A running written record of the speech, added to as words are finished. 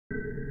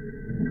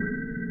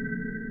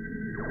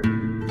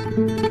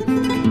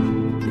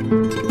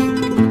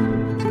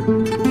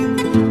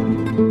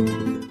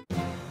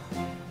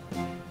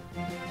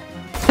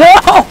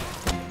No!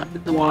 I'm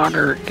in the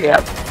water,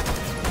 yep.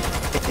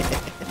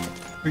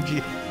 Where'd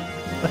you...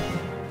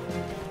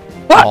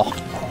 What? Oh.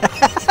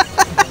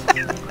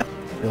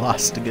 We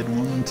lost a good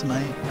one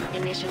tonight.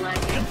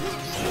 Initializing.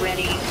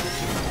 Ready.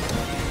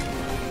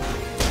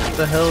 What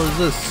the hell is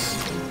this?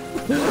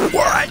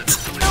 What?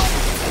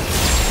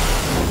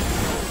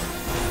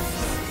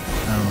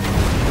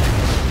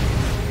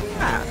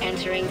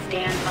 Entering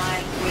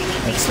standby.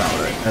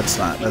 That's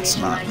not.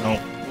 Nope.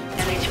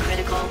 Damage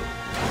critical.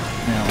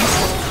 No.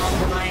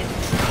 Compromised.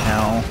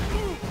 Ow.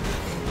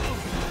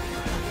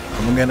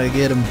 I'm gonna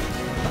get him.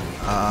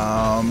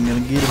 I'm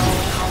gonna get him.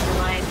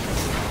 Compromised.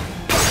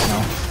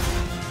 Ow.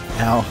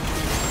 Ow.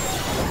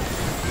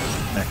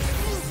 There.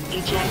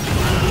 Eject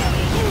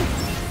immediately.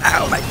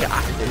 Oh my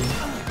god.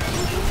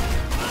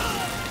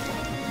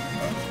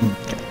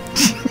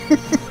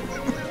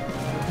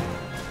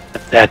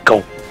 That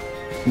go.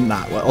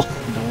 Not well.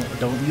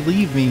 Don't you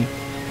leave me.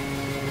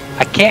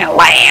 I can't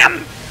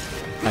land!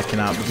 I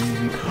cannot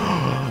believe you.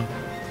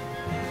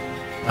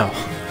 Oh.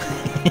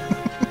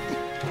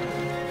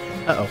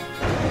 Uh-oh.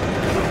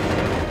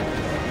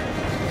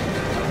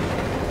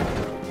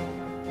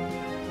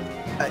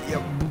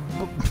 Yeah.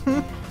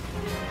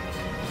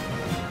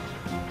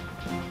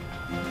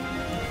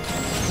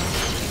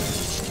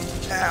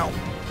 Ow.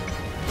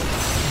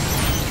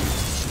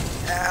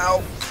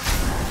 Ow.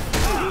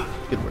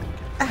 Good work.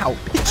 Ow,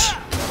 bitch.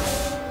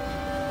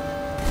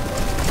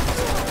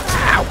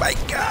 Oh my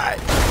god.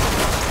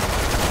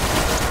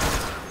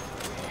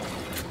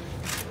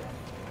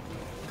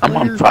 I'm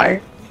on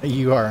fire.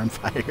 You are on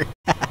fire.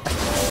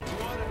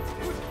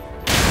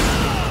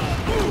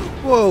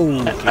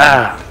 Whoa.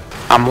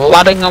 I'm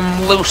letting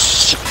them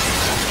loose.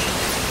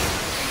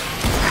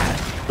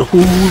 Who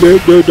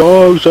let the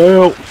dogs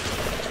out?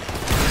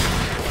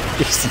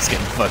 Jason's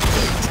getting fucked up.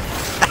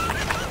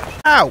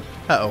 Ow.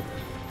 Uh-oh.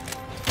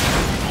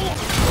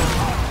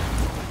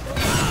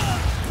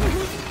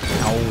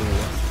 Ow.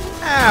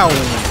 Ow.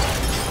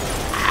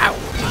 Ow.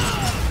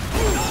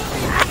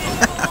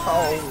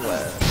 Ow.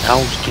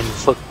 Dog's getting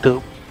fucked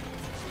up.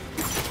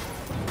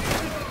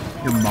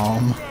 Your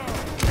mom.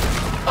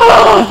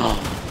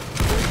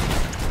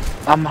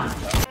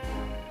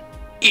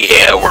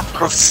 Yeah, we're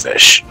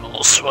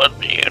professionals. What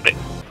muting?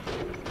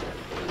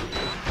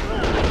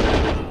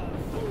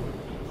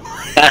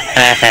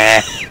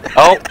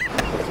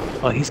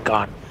 Oh, he's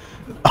gone.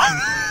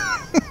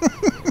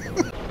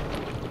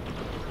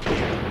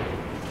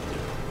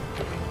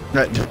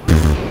 Right.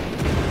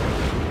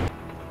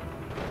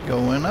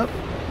 Going up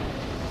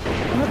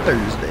on a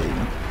Thursday.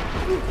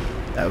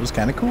 That was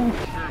kind of cool.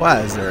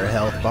 Why is there a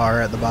health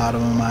bar at the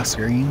bottom of my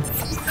screen?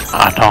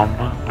 I don't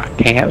know. I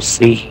can't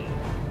see.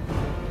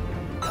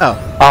 Oh.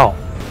 Oh.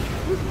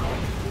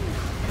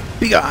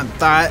 Be gone,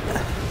 thought.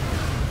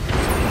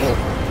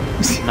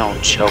 No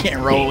joke.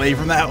 Can't roll away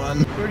from that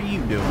one. What are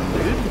you doing,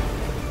 dude?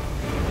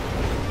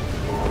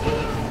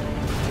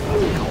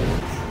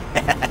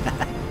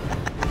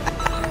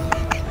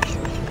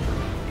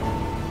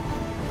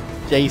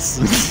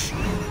 Jason.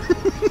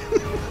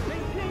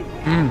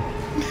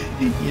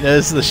 You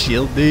notice the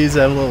shield dudes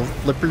have little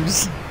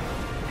flippers?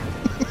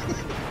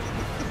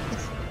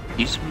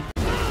 Excuse me?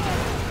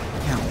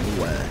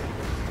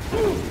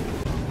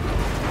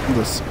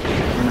 Listen,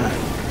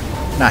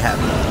 we're not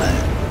having none of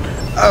that.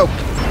 Oh!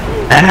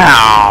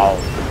 Ow!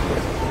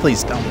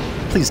 Please don't.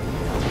 Please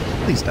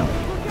don't.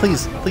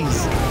 Please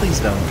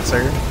don't,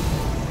 sir.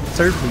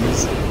 Sir,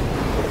 please.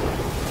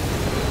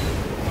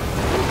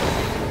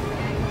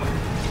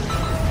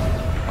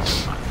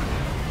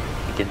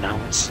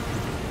 Denounce.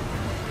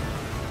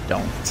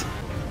 Don't.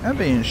 I'm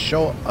being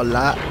shot a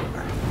lot.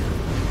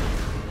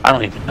 I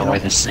don't even know where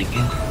this thing is.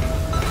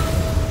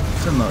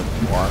 It's in the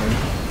water.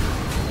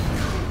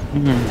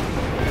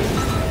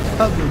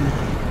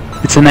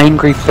 It's an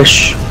angry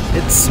fish.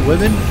 It's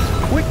swimming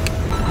quick.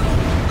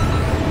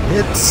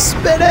 It's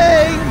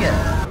spinning.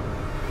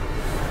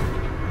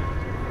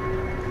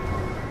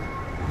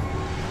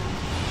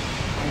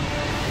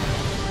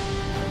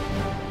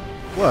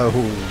 Whoa,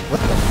 what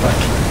the fuck?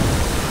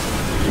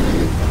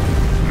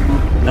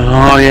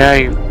 Oh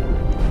yeah,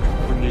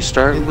 when you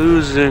start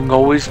losing,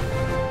 always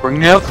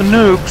bring out the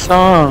nukes,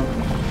 huh?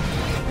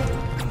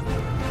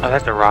 Oh,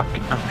 that's a rock.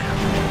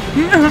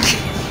 You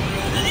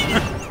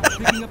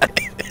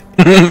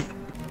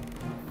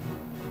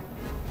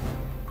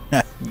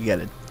got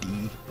a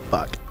D.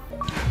 Fuck.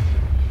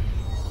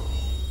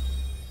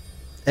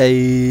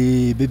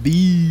 Hey,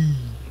 baby.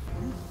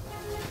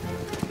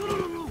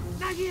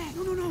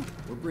 No.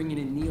 We're bringing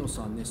in Neos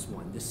on this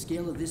one. The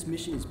scale of this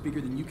mission is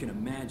bigger than you can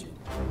imagine.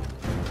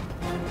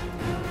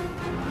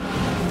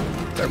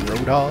 The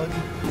Roadhog?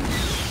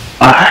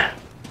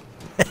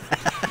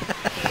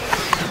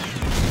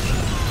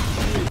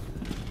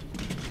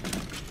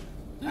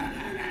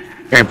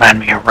 You remind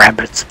me of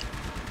rabbits.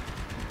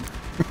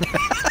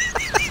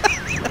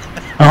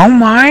 Oh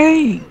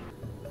my!